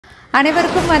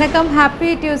அனைவருக்கும் வணக்கம். Happy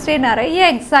Tuesday. நிறைய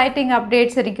எக்ஸைட்டிங்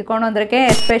அப்டேட்ஸ் இன்றைக்கி கொண்டு வந்திருக்கேன்.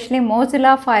 எஸ்பெஷலி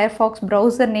Mozilla Firefox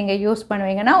ப்ரௌசர் நீங்கள் யூஸ்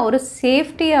பண்ணுவீங்கன்னா ஒரு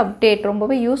சேஃப்டி அப்டேட்,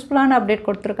 ரொம்பவே யூஸ்ஃபுல்லான அப்டேட்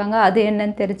கொடுத்துருக்காங்க. அது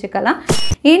என்னன்னு தெரிஞ்சுக்கலாம்.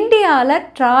 இந்தியாவில்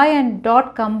ட்ராய் அண்ட்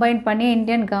டாட் கம்பைன் பண்ணி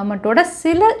இந்தியன் கவர்மெண்ட்டோட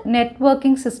சில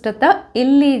நெட்வொர்க்கிங் சிஸ்டத்தை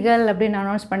இல்லீகல் அப்படின்னு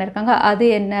அனௌன்ஸ் பண்ணியிருக்காங்க. அது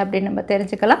என்ன அப்படின்னு நம்ம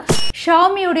தெரிஞ்சுக்கலாம்.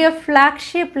 ஷாமியுடைய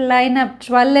ஃப்ளாக்ஷிப் லைனப்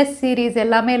 12s சீரீஸ்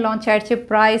எல்லாமே லான்ச் ஆகிடுச்சு.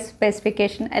 ப்ரைஸ்,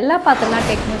 ஸ்பெசிஃபிகேஷன் எல்லாம் பார்த்தோம்னா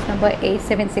டெக் நியூஸ் நம்பர்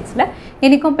 876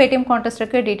 இன்றைக்கும் பேடிஎம் கான்டெஸ்ட்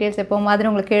இருக்குது. டீட்டெயில்ஸ் எப்போ மாதிரி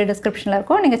உங்களுக்கு கீழே டிஸ்கிரிப்ஷனில்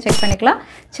இருக்கும், நீங்கள் செக் பண்ணிக்கலாம்.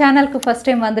 சேனலுக்கு ஃபஸ்ட்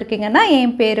டைம் வந்திருக்கீங்கன்னா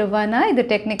என் பேர் வனா. இது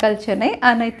டெக்னிக்கல் சென்னை.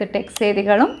 அனைத்து டெக்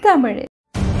செய்திகளும் தமிழ்.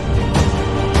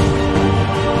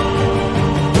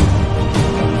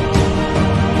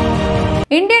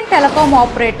 இந்தியன் டெலிகாம்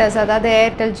ஆப்ரேட்டர்ஸ், அதாவது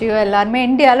ஏர்டெல், ஜியோ எல்லாருமே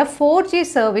இந்தியாவில் 4G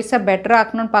சர்வீஸை பெட்டர்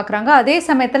ஆக்கணும்னு பார்க்குறாங்க. அதே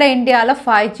சமயத்தில் இந்தியாவில்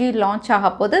 5G லான்ச் ஆக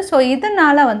போகுது. ஸோ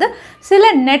இதனால் சில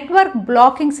நெட்வொர்க்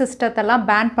பிளாக்கிங் சிஸ்டத்தெல்லாம்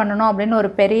பேன் பண்ணணும் அப்படின்னு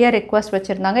ஒரு பெரிய ரிக்வஸ்ட்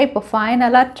வச்சுருந்தாங்க. இப்போ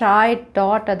ஃபைனலாக ட்ராய்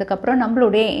டாட், அதுக்கப்புறம்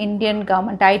நம்மளுடைய இந்தியன்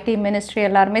கவர்மெண்ட் ஐடி மினிஸ்ட்ரி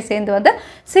எல்லாருமே சேர்ந்து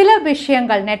சில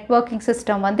விஷயங்கள் நெட்வொர்க்கிங்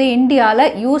சிஸ்டம் இந்தியாவில்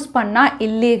யூஸ் பண்ணால்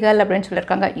இல்லீகல் அப்படின்னு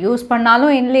சொல்லியிருக்காங்க. யூஸ்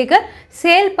பண்ணாலும் இல்லீகல்,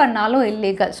 சேல் பண்ணாலும்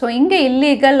இல்லீகல். ஸோ இங்கே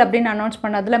இல்லீகல் அப்படின்னு அனௌன்ஸ்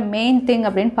பண்ணதுல மெயின் திங்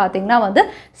அப்படின்னு பார்த்தீங்கன்னா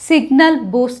சிக்னல்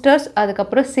பூஸ்டர்ஸ்,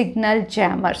 அதுக்கப்புறம் சிக்னல்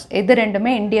ஜாமர்ஸ். இது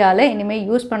ரெண்டுமே இந்தியாவில் இனிமேல்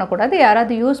யூஸ் பண்ணக்கூடாது.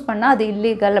 யாராவது யூஸ் பண்ணால் அது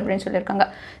இல்லீகல் அப்படின்னு சொல்லியிருக்காங்க.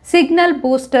 சிக்னல்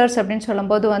பூஸ்டர்ஸ் அப்படின்னு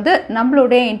சொல்லும்போது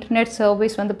நம்மளுடைய இன்டர்நெட்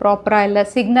சர்வீஸ் ப்ராப்பராக இல்லை,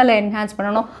 சிக்னலை என்ஹான்ஸ்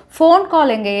பண்ணணும். ஃபோன்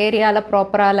கால் எங்கள் ஏரியாவில்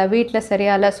ப்ராப்பராக இல்லை, வீட்டில்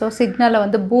சரியாக இல்லை, ஸோ சிக்னலை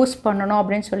பூஸ்ட் பண்ணணும்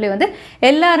அப்படின்னு சொல்லி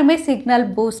எல்லாருமே சிக்னல்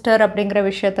பூஸ்டர் அப்படிங்கிற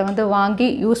விஷயத்தை வாங்கி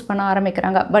யூஸ் பண்ண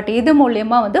ஆரம்பிக்கிறாங்க. பட் இது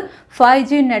மூலியமாக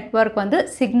 5G நெட்வொர்க்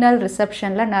சிக்னல்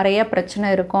ரிசப்ஷனில் நிறைய பிரச்சனை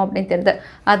இருக்கும் அப்படின்னு தெரியுது.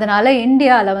 அதனால்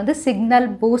இந்தியாவில் சிக்னல்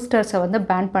பூஸ்டர்ஸை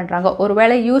பேன் பண்ணுறாங்க.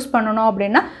 ஒருவேளை யூஸ் பண்ணணும்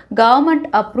அப்படின்னா கவர்மெண்ட்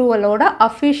அப்ரூவலோட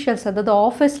அஃபீஷியல்ஸ், அதாவது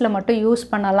ஆஃபீஸில் மட்டும் யூஸ்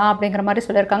பண்ணலாம் அப்படிங்கிற மாதிரி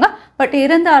சொல்லியிருக்காங்க. பட்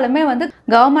இருந்தாலுமே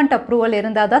கவர்மெண்ட் அப்ரூவல்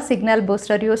இருந்தால் தான் சிக்னல்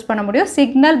பூஸ்டர் யூஸ் பண்ண முடியும்.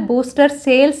 சிக்னல் பூஸ்டர்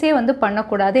சேல்ஸே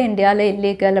பண்ணக்கூடாது, இந்தியாவில்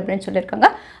இல்லீகல் அப்படின்னு சொல்லியிருக்காங்க.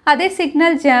 அதே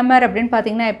சிக்னல் ஜாமர் அப்படின்னு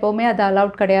பார்த்தீங்கன்னா எப்போவுமே அது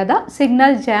அலவுட் கிடையாது.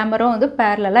 சிக்னல் ஜாமரும்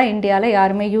பேரலாக இந்தியாவில்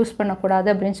யாருமே யூஸ் பண்ணக்கூடாது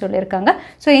அப்படின்னு சொல்லியிருக்காங்க.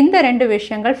 ஸோ இந்த ரெண்டு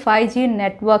விஷயங்கள் 5G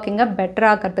நெட்வொர்க்கிங்கை பெட்டர்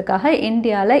ஆக்கிறதுக்காக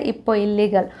இந்தியாவில் இப்போ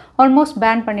இல்லீகல், ஆல்மோஸ்ட்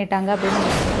பேன் பண்ணிட்டாங்க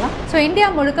அப்படின்னு சொல்லலாம். ஸோ இந்தியா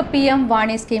முழுக்க PM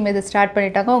வாணி ஸ்கீம் இது ஸ்டார்ட்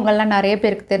பண்ணிட்டாங்க. உங்களெலாம் நிறைய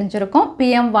பேருக்கு தெரிஞ்சிருக்கும்.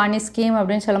 PM வாணி ஸ்கீம்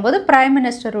அப்படின்னு சொல்லும்போது பிரைம்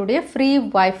மினிஸ்டருடைய ஃப்ரீ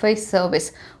வைஃபை சர்வீஸ்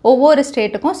ஒவ்வொரு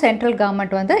ஸ்டேட்டுக்கும் சென்ட்ரல்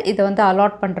கவர்மெண்ட் இதை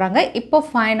அலாட் பண்ணுறாங்க. இப்போ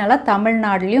ஃபைனலாக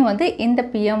தமிழ்நாடுலேயும் இந்த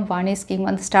PM வாணி ஸ்கீம்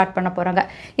ஸ்டார்ட் பண்ண போகிறாங்க.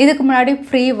 இதுக்கு முன்னாடி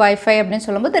ஃப்ரீ வைஃபை அப்படின்னு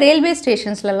சொல்லும்போது ரயில்வே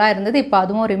ஸ்டேஷன்ஸ்லாம் இருந்தது. இப்போ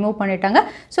அதுவும் ரிமூவ் பண்ணிட்டாங்க.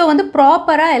 ஸோ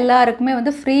ப்ராப்பராக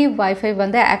எல்லாருக்குமே ஃப்ரீ வைஃபை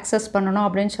ஆக்சஸ் பண்ணணும்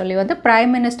அப்படின்னு சொல்லி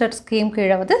பிரைம் மினிஸ்டர் ஸ்கீம்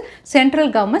கீழே சென்ட்ரல்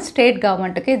கவர்மெண்ட் ஸ்டேட்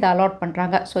கவர்மெண்ட்டுக்கு இதை அலாட்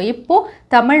பண்ணுறாங்க. ஸோ இப்போது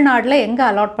தமிழ்நாட்டில் எங்கே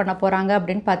அலாட் பண்ண போகிறாங்க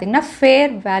அப்படின்னு பார்த்தீங்கன்னா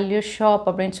ஃபேர் வேல்யூ ஷாப்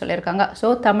அப்படின்னு சொல்லியிருக்காங்க. ஸோ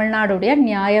தமிழ்நாடுடைய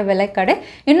நியாய விலைக்கடை,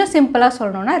 இன்னும் சிம்பிளாக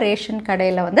சொல்லணும்னா ரேஷன்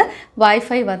கடையில்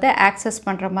வைஃபை ஆக்சஸ்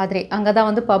பண்ணுற மாதிரி அங்கே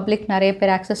தான் பப்ளிக் நிறைய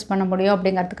பேர் ஆக்சஸ் பண்ண முடியும்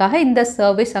அப்படிங்கிறதுக்காக இந்த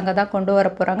சர்வீஸ் அங்கே தான் கொண்டு வர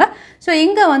போகிறாங்க. ஸோ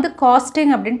இங்கே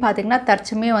காஸ்டிங் அப்படின்னு பார்த்தீங்கன்னா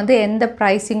தற்சமயம் எந்த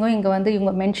ப்ரைஸிங்கும் இங்கே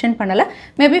இவங்க மென்ஷன் பண்ணலை.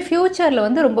 மேபி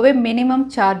ஃபியூச்சரில் ரொம்பவே மினிமம்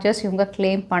சார்ஜஸ் இவங்க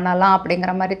கிளைம் பண்ணலாம்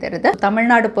அப்படிங்கிற மாதிரி தெரியுது.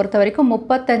 தமிழ்நாடு பொறுத்த வரைக்கும்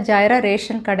 35,000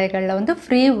 ரேஷன் கடைகளில்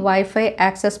ஃப்ரீ வைஃபை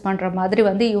ஆக்சஸ் பண்ணுற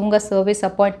மாதிரி இவங்க சர்வீஸ்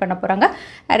அப்பாயிண்ட் பண்ண போகிறாங்க.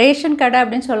 ரேஷன் கடை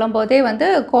அப்படின்னு சொல்லும் போதே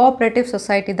கோஆப்ரேட்டிவ்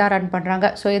சொசைட்டி தான் ரன் பண்ணுறாங்க.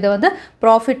 ஸோ இதை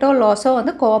ப்ராஃபிட்டோ லாஸோ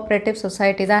கோஆப்ரேட்டிவ்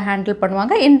சொசைட்டி தான் ஹேண்டில்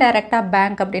பண்ணுவாங்க. இன்டைரக்டாக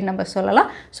பேங்க் அப்படின்னு நம்ம சொல்லலாம்.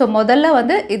 ஸோ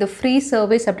முதல்ல இது ஃப்ரீ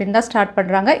சர்வீஸ் அப்படின்னு தான் ஸ்டார்ட்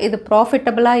பண்ணுறாங்க. இது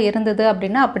ப்ராஃபிட்டபுளாக இருந்தது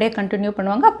அப்படின்னா அப்படியே கண்டினியூ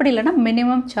பண்ணுவாங்க. அப்படி இல்லைன்னா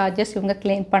மினிமம் சார்ஜஸ் இவங்க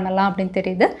கிளைம் பண்ணலாம் அப்படின்னு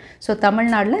தெரியுது. ஸோ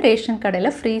தமிழ்நாட்டில் ரேஷன்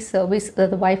கடையில் ஃப்ரீ சர்வீஸ்,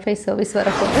 அதாவது வைஃபை சர்வீஸ்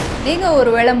வரப்போகுது. நீங்கள்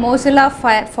ஒருவேளை Mozilla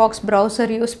Firefox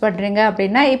ப்ரௌசர் யூஸ் பண்ணுறீங்க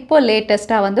அப்படின்னா இப்போ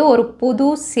லேட்டஸ்ட்டாக ஒரு புது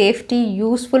சேஃப்டி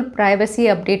யூஸ்ஃபுல் ப்ரைவசி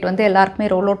அப்டேட் எல்லாருக்குமே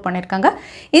ரோல் அவுட் பண்ணியிருக்காங்க.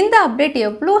 இந்த அப்டேட்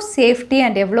எவ்வளோ சேஃப்டி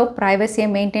அண்ட் எவ்வளோ ப்ரைவசியை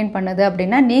மெயின்டைன் பண்ணுது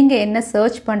அப்படின்னா நீங்கள் என்ன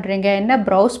சர்ச் பண்ணுறீங்க, என்ன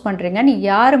ப்ரௌஸ் பண்ணுறீங்கன்னு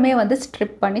யாருமே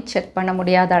ஸ்ட்ரிப் பண்ணி செக் பண்ண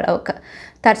முடியாத அளவுக்கு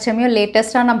தற்சமயம்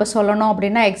லேட்டஸ்ட்டாக நம்ம சொல்லணும்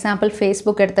அப்படின்னா எக்ஸாம்பிள்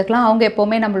ஃபேஸ்புக் எடுத்துக்கலாம். அவங்க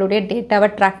எப்போவுமே நம்மளுடைய டேட்டாவை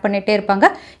ட்ராக் பண்ணிகிட்டே இருப்பாங்க.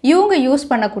 இவங்க யூஸ்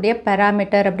பண்ணக்கூடிய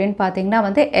பேராமீட்டர் அப்படின்னு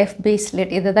பார்த்தீங்கன்னா FB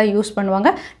ஸ்லிட் இதை தான் யூஸ்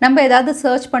பண்ணுவாங்க. நம்ம ஏதாவது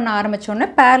சர்ச் பண்ண ஆரம்பித்தோன்னே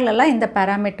பேரலாக இந்த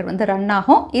பேராமீட்டர் ரன்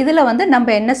ஆகும். இதில் நம்ம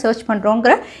என்ன சர்ச்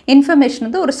பண்ணுறோங்கிற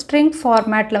இன்ஃபர்மேஷன் ஒரு ஸ்ட்ரிங்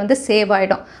ஃபார்மேட்டில் சேவ்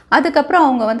ஆகிடும். அதுக்கப்புறம்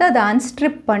அவங்க அதை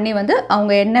அன்ஸ்ட்ரிப் பண்ணி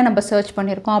அவங்க என்ன நம்ம சர்ச்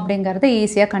பண்ணியிருக்கோம் அப்படிங்கிறத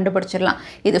ஈஸியாக கண்டுபிடிச்சிடலாம்.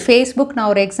 இது ஃபேஸ்புக்.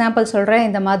 நான் ஒரு எக்ஸாம்பிள் சொல்கிறேன்.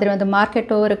 இந்த மாதிரி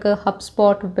மார்க்கெட்டோ இருக்குது, ஹப்ஸ்பாட்,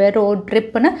 வாட் வெரோ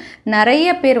ட்ரிப்னு நிறைய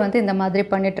பேர் வந்து இந்த மாதிரி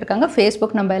பண்ணிட்டு இருக்காங்க.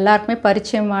 ஃபேஸ்புக் நம்ம எல்லாருக்குமே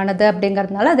பரிச்சயமானது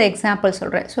அப்படிங்கிறதுனால அதை எக்ஸாம்பிள்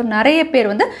சொல்கிறேன். ஸோ நிறைய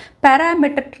பேர் வந்து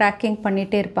பேராமீட்டர் ட்ராக்கிங்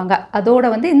பண்ணிகிட்டே இருப்பாங்க. அதோட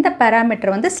வந்து இந்த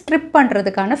பேராமீட்டர் வந்து ஸ்ட்ரிப்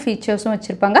பண்ணுறதுக்கான ஃபீச்சர்ஸும்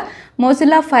வச்சுருப்பாங்க.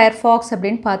 Mozilla Firefox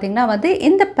அப்படின்னு பார்த்தீங்கன்னா வந்து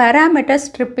இந்த பேராமீட்டர்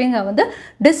ஸ்ட்ரிப்பிங்கை வந்து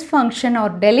டிஸ்ஃபங்க்ஷன்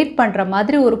ஆர் டெலிட் பண்ணுற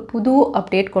மாதிரி ஒரு புது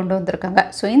அப்டேட் கொண்டு வந்திருக்காங்க.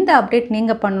 ஸோ இந்த அப்டேட்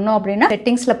நீங்கள் பண்ணணும் அப்படின்னா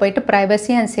செட்டிங்ஸில் போயிட்டு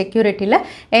ப்ரைவசி அண்ட் செக்யூரிட்டியில்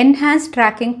என்ஹான்ஸ்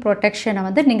ட்ராக்கிங் ப்ரொடெக்ஷனை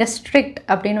வந்து நீங்கள் ஸ்ட்ரிக்ட்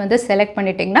அப்படின்னு வந்து செலக்ட்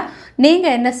பண்ணிட்டீங்கன்னா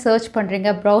நீங்கள் என்ன சர்ச் பண்ணுறீங்க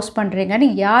ப்ரௌஸ் பண்ணுறீங்கன்னு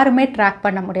யாருமே ட்ராக்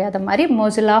பண்ண முடியாத மாதிரி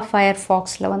Mozilla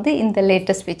Firefoxல வந்து இந்த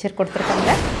லேட்டஸ்ட் ஃபீச்சர்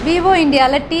கொடுத்துருக்காங்க. Vivo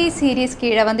இந்தியாவில் T சீரீஸ்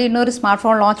கீழே வந்து இன்னொரு ஸ்மார்ட்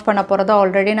ஃபோன் லான்ச் பண்ண போகிறதா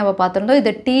ஆல்ரெடி நம்ம பார்த்துருந்தோம்.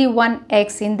 இது T1x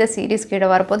இந்த சீரீஸ் கீழே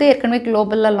வரப்போது. ஏற்கனவே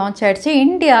குளோபலில் லான்ச் ஆகிடுச்சு.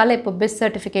 இந்தியாவில் இப்போ பிஸ்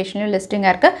சர்டிஃபிகேஷன்லையும்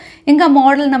லிஸ்டிங்காக இருக்குது. இங்கே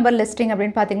மாடல் நம்பர் லிஸ்டிங்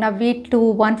அப்படின்னு பார்த்தீங்கன்னா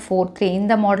V2143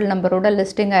 இந்த மாடல் நம்பரோட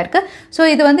லிஸ்டிங்காக இருக்குது. ஸோ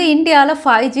இது வந்து இந்தியாவில்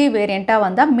 5G வேரியண்ட்டாக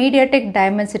வந்தால் மீடியாடெக்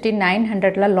டைமென்சிட்டி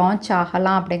 900ல் லான்ச்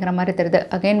ஆகலாம் அப்படிங்கிற மாதிரி தெரியுது.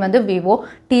 அகைன் வந்து Vivo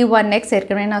T1x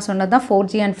ஏற்கனவே நான் சொன்னது தான்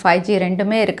 4G அண்ட் 5G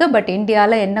ரெண்டுமே இருக்குது. பட்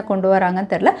இந்தியாவில் என்ன கொண்டு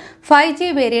வராங்கன்னு தெரியல. 5G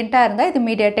வேரியண்ட்டாக இருந்தால் இது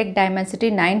மீடியாடெக் டைமென்சிட்டி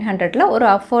 900ல் ஒரு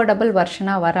அஃபோர்டபுள்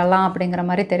வெர்ஷனாக வரலாம் அப்படிங்கிற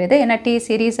மாதிரி தெரியுது. ஏன்னா T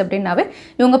சீரீஸ் அப்படின்னாவே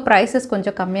இவங்க ப்ரைஸஸ்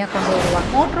கொஞ்சம் கம்மியாக கொண்டு வருவாங்க.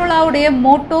 மோட்டோரோலாவுடைய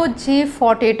Moto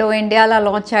G42 இந்தியாவில்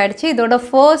லான்ச் ஆகிடுச்சு. இதோட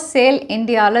ஃபர்ஸ்ட் சேல்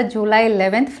இந்தியாவில் ஜூலை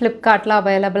 11th ஃப்ளிப்கார்ட்டில்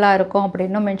அவைலபிளாக இருக்கும்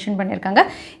அப்படின்னு மென்ஷன் பண்ணியிருக்காங்க.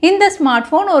 இந்த ஸ்மார்ட்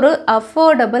ஃபோன் ஒரு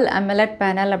அஃபோர்டபுள் AMOLED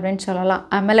பேனல் அப்படின்னு சொல்லலாம்.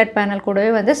 AMOLED பேனல்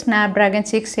கூடவே வந்து Snapdragon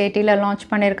 680ல் லான்ச்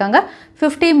பண்ணியிருக்காங்க.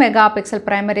 50 mega pixel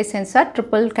primary sensor,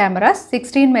 triple camera,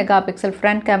 16 mega pixel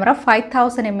front camera,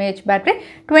 5000 mAh battery,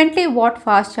 20 watt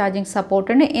fast charging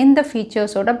சப்போர்ட்டுன்னு இந்த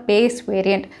ஃபீச்சர்ஸோட பேஸ்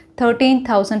வேரியண்ட்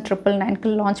 13,999க்கு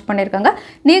லான்ச் பண்ணியிருக்காங்க.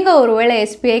 நீங்கள் ஒருவேளை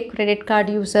SBI கிரெடிட்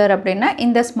கார்டு யூசர் அப்படின்னா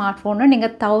இந்த ஸ்மார்ட் ஃபோனை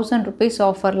நீங்கள் 1000 rupees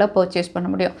ஆஃபரில் பர்ச்சேஸ் பண்ண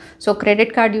முடியும். ஸோ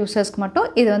கிரெடிட் கார்டு யூசர்ஸ்க்கு மட்டும்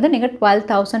இது வந்து நீங்கள்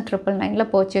 12,999ல்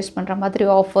பர்ச்சேஸ் பண்ணுற மாதிரி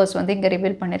ஆஃபர்ஸ் வந்து இங்கே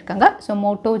ரிவீல் பண்ணியிருக்காங்க. ஸோ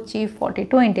Moto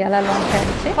G42 இந்தியாவில் லான்ச்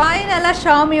ஆகிடுச்சு. ஃபைனலாக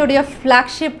ஷாமியோடைய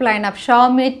flagship lineup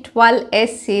Xiaomi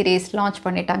 12s series launch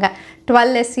பண்ணிட்டாங்க.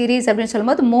 12s சீரீஸ் அப்படின்னு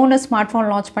சொல்லும்போது 3 ஸ்மார்ட் ஃபோன்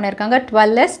லான்ச் பண்ணியிருக்காங்க.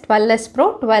 12s, 12s Pro,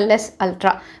 12s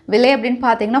Ultra. விலை அப்படின்னு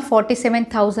பார்த்தீங்கன்னா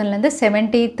 47,000லேருந்து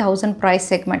 70,000 ப்ரைஸ்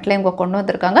செக்மெண்ட்டில் இவங்க கொண்டு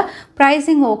வந்திருக்காங்க.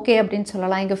 ப்ரைஸிங் ஓகே அப்படின்னு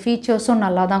சொல்லலாம். இங்கே ஃபீச்சர்ஸும்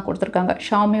நல்லா தான் கொடுத்துருக்காங்க.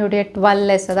 ஷாமியோடைய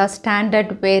 12s அதாவது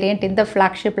ஸ்டாண்டர்ட் வேரியண்ட் இந்த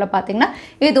ஃப்ளாக்ஷிப்பில் பார்த்தீங்கன்னா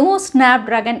இதுவும்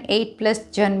Snapdragon 8+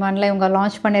 Gen 1ல் இவங்க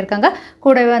லான்ச் பண்ணியிருக்காங்க.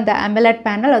 கூடவே அந்த AMOLED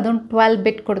பேனல் அதுவும் 12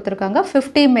 பிட் கொடுத்துருக்காங்க.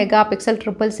 50 mega pixel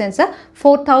triple sensor,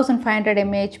 4500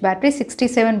 mAh battery,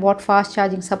 67 watt fast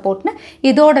charging சப்போர்ட்னு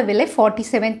இதோட விலை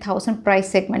 47,000 ப்ரைஸ்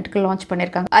செக்மெண்ட்டுக்கு லான்ச்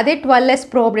பண்ணியிருக்காங்க. அதே 12s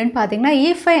Pro அப்படின்னு பார்த்தீங்கன்னா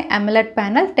E5 AMOLED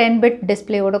பேனல் 10 பிட்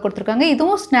டிஸ்பிளேயோட கொடுத்துருக்காங்க.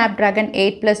 இதுவும் Snapdragon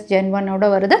 8+ Gen 1ஓட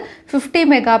வருது. 50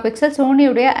 மெகா பிக்சல்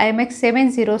சோனியுடைய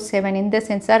IMX707 இந்த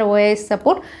sensor, OIS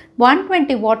support,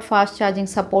 120 watt fast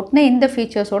charging சப்போர்ட்னு இந்த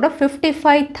ஃபீச்சர்ஸோட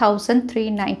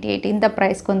 55,398 இந்த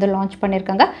ப்ரைஸ்க்கு வந்து லான்ச்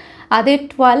பண்ணியிருக்காங்க. அதே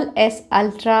 12s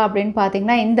Ultra அப்படின்னு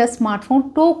பார்த்தீங்கன்னா இந்த smart phone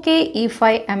 2K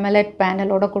E5 AMOLED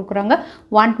பேனலோட கொடுக்குறாங்க.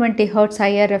 120 Hz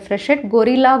higher refresh rate,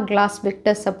 Gorilla Glass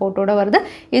Victus சப்போர்ட்டோட வருது.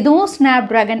 இதுவும்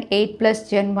Snapdragon 8+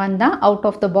 Gen 1 தான். Out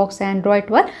of the box Android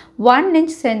 12,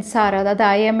 1-inch sensor அதாவது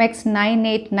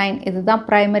IMX989 இதுதான்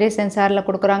பிரைமரி சென்சாரில்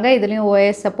கொடுக்குறாங்க. இதுலேயும்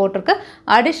OIS சப்போர்ட் இருக்குது.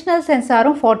 அடிஷ்னல்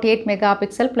சென்சாரும் 48 மெகா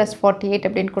பிக்சல் ப்ளஸ் 48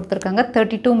 அப்படின்னு கொடுத்துருக்காங்க.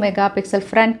 32 mega pixel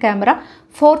front camera,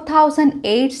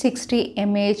 4860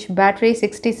 mAh battery,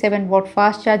 67 watt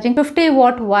fast charging, 50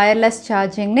 what wireless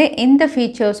சார்ஜிங்னு இந்த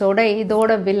ஃபீச்சர்ஸோட இதோட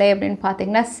விலை அப்படின்னு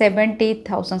பார்த்தீங்கன்னா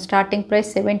 70,000 ஸ்டார்டிங்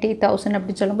ப்ரைஸ் 70,000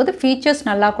 அப்படின்னு சொல்லும்போது ஃபீச்சர்ஸ்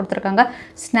நல்லா கொடுத்துருக்காங்க.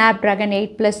 Snapdragon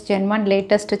 8+ Gen 1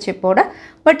 latest சிப்போட.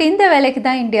 பட் இந்த விலைக்கு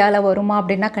தான் இந்தியாவில் வருமா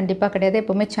அப்படின்னா கண்டிப்பாக கிடையாது.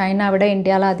 எப்போவுமே சைனா விட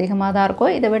இந்தியாவில் அதிகமாக தான்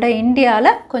இருக்கும். இதை விட இந்தியாவில்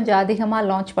கொஞ்சம் அதிகமாக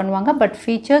லான்ச் பண்ணுவாங்க. பட்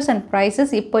ஃபீச்சர்ஸ் அண்ட்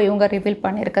ப்ரைஸஸ் இப்போ இவங்க ரிவீல்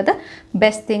பண்ணியிருக்கிறது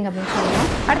பெஸ்ட் திங் அப்படின்னு சொல்லலாம்.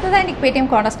 அடுத்ததான் இன்றைக்கி பேடிஎம்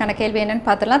கார்னர்ஸ்க்கான கேள்வி என்னென்னு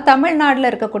பார்த்துலாம். தமிழ்நாட்டில்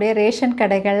இருக்கக்கூடிய ரேஷன்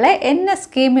கடைகளில் என்ன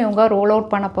ஸ்கீம் இவங்க ரோல்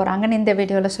அவுட் பண்ண போகிறாங்கன்னு இந்த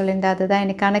வீடியோவில் சொல்லியிருந்தேன். அதுதான்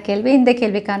இன்றைக்கான கேள்வி. இந்த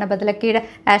கேள்விக்கான பதிலை கீழே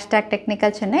 #Technical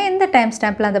Chennai இந்த டைம்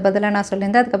ஸ்டாம்பில் அந்த பதிலை நான்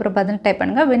சொல்லியிருந்தேன். அதுக்கப்புறம் பதில் டைப்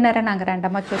பண்ணுங்கள். வின்னரை நாங்கள்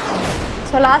ரேண்டமாக சூஸ் பண்ணுவோம்.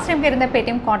 ஸோ லாஸ்ட் டைம் இருந்த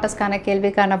பேடிஎம் கான்டெஸ்ட்கான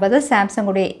கேள்விக்கான பதில்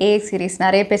சாம்சங்குடைய A சீரிஸ்.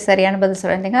 நிறைய பேர் சரியான பதில்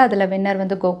சொல்லியிருந்தீங்க. அதில் வின்னர்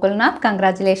வந்து கோகுல்நாத்.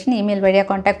 கங்க்ராச்சுலேஷன். இமெயில் வழியாக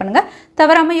காண்டாக்ட் பண்ணுங்கள்.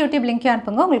 தவறாமல் யூடியூப் லிங்க்கையும்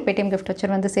அனுப்புங்க. உங்களுக்கு பேடிஎம் கிஃப்ட்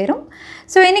வச்சர் வந்து சேரும்.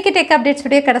 ஸோ இன்றைக்கி டெக் அப்டேட்ஸ்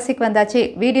வீடியோ கடைசிக்கு வந்தாச்சு.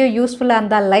 வீடியோ யூஸ்ஃபுல்லாக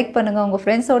இருந்தால் லைக் பண்ணுங்கள். உங்கள்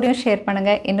ஃப்ரெண்ட்ஸோடையும் ஷேர்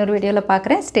பண்ணுங்கள். இன்னொரு வீடியோவில்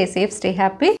பார்க்குறேன். Stay safe, stay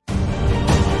happy.